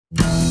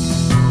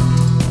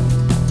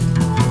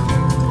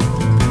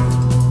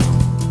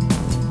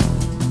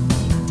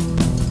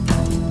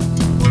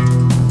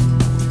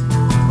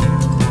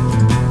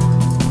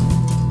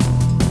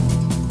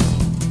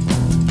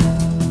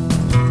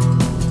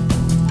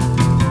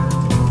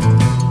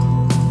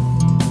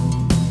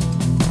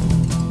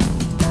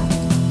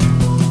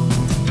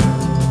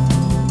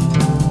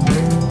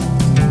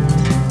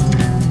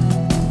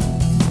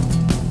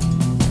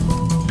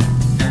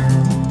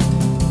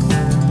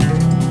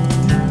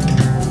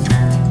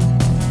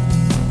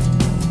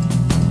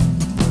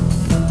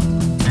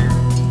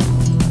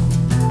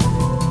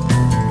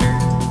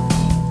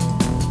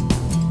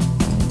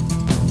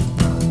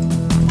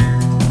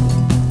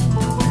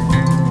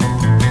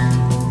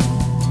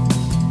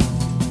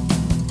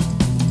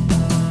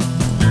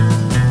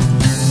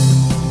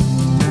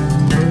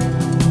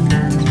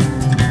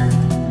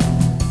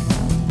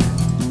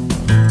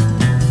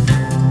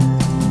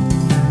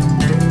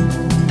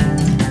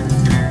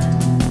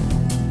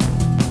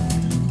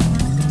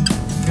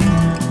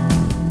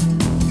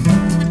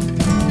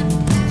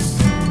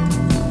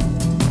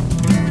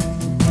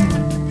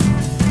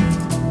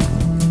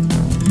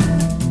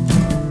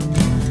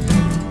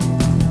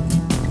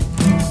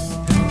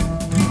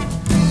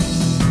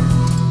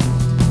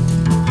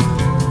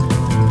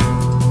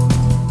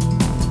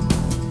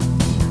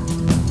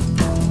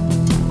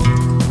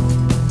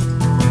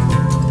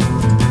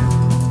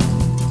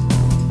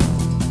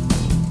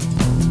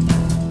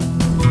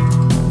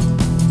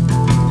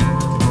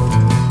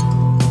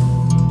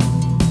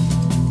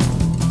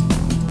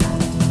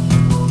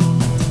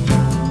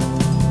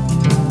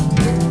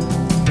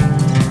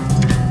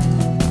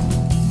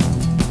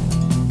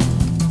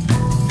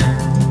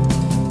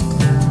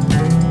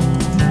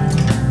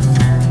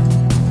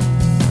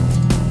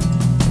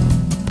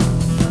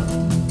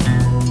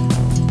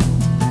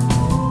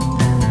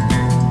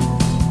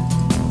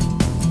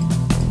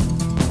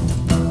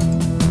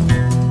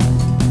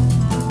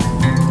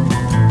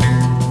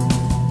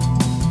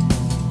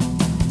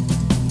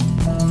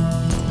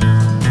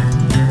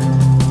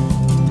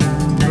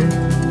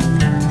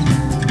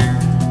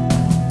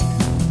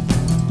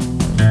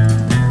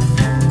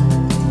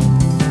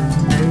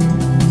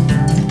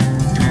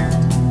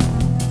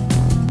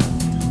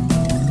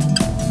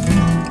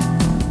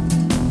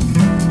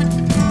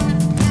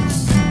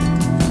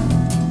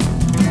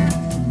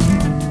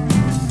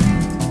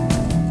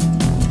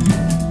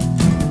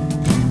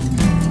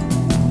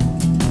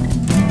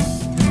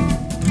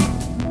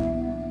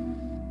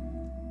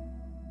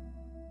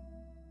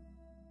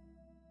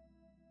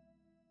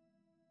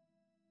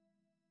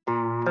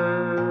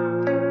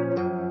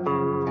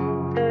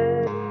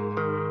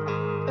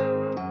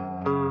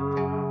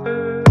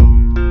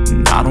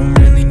I don't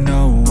really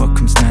know what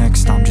comes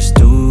next. I'm just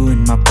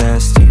doing my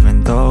best,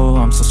 even though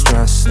I'm so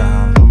stressed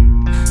out.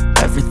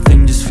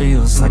 Everything just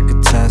feels like a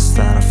test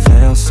that I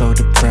fail, so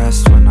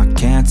depressed when I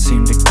can't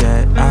seem to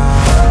get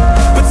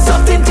out. But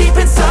something deep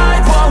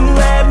inside won't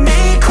let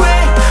me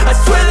quit. I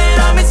swear that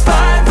I'm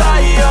inspired by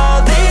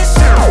all this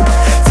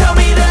shit. Tell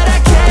me that I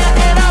can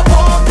and I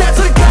won't. That's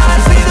what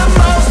guides me the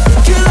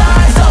most. Your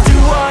lies, I'll do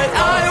what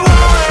I want.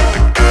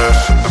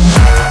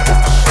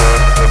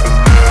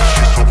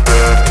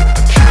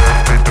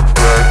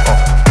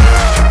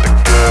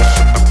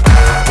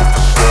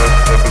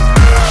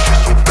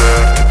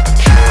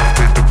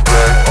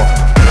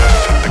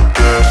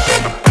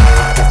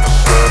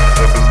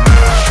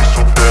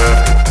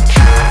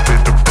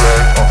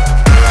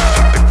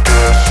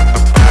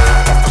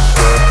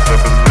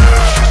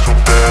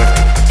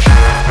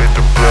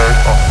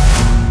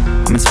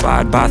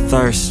 By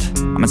thirst,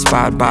 I'm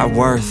inspired by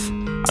worth.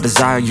 I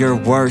desire your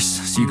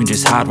worst, so you can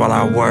just hide while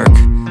I work.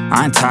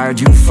 I ain't tired,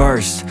 you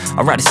first.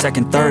 I'll write a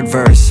second, third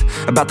verse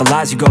about the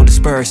lies you go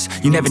disperse.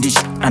 You never did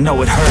shit, I know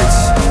it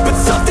hurts. But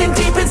something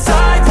deep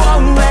inside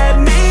won't let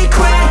me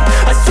quit.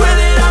 I swear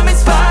that I'm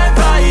inspired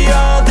by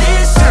all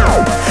this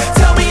shit.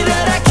 Tell me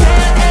that I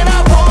can and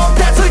I won't.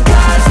 That's what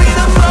guides me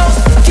the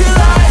most. Your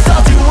lies,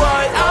 I'll do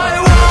what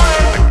I want.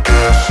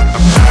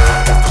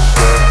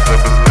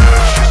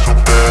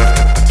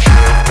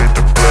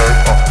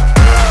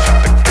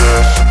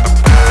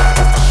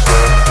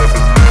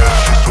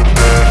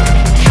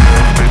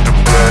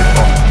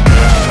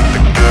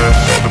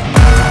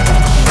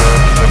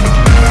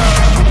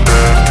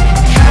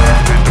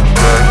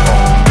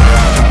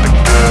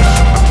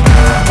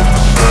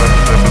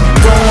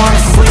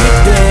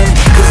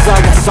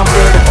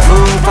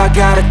 I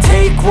gotta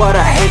take what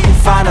I hate and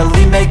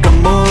finally make a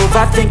move.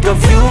 I think of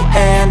you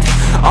and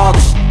all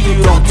the shit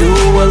you don't do.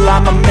 Well,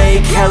 I'ma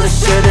make hella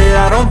sure that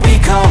I don't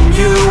become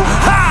you.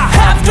 I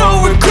have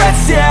no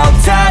regrets, yeah, I'll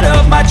tie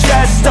up my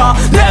chest. I'll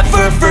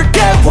never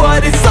forget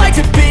what it's like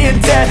to be in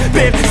debt.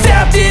 Been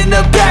stabbed in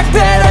the back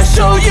bed, I'll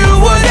show you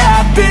what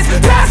happens.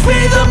 Pass me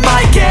the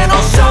mic and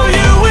I'll show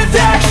you with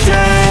action.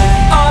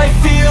 I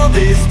feel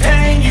this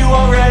pain, you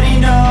already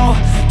know.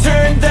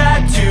 Turn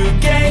that to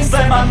gains,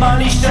 let my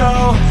money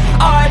show.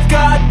 I've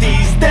got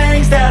these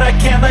things that I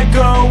can't let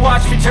go.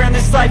 Watch me turn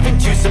this life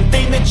into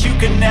something that you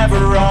can never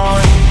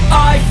own.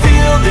 I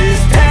feel this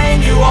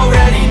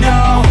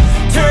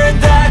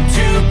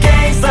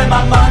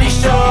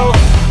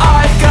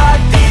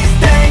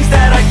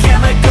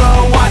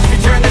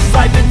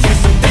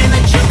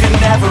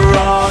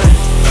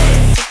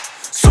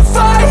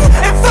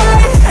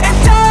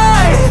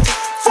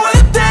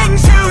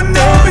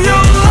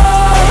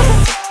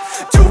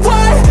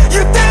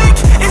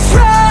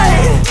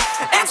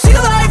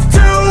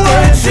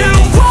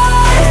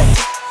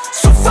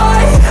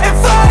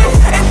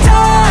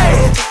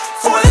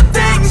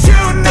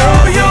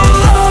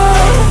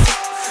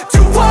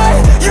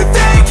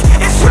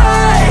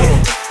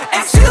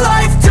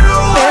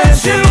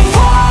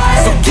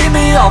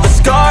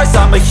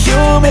I'm a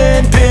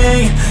human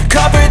being.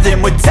 Cover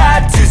them with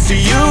tattoos so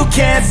you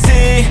can't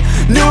see.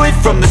 Knew it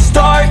from the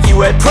start, you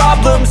had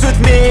problems with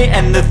me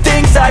and the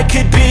things I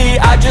could be,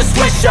 I just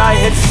wish I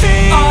had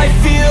seen. I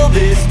feel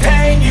this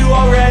pain, you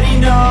already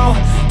know.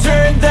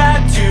 Turn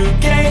that to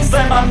gains,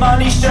 let my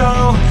money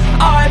show.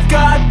 I've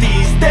got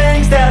these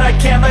things that I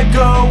can't let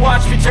go.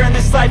 Watch me turn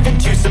this life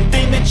into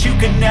something that you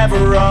could never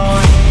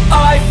own.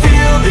 I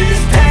feel this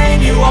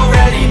pain, you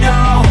already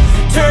know.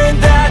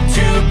 Turn that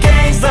to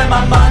gains, let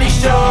my money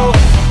show.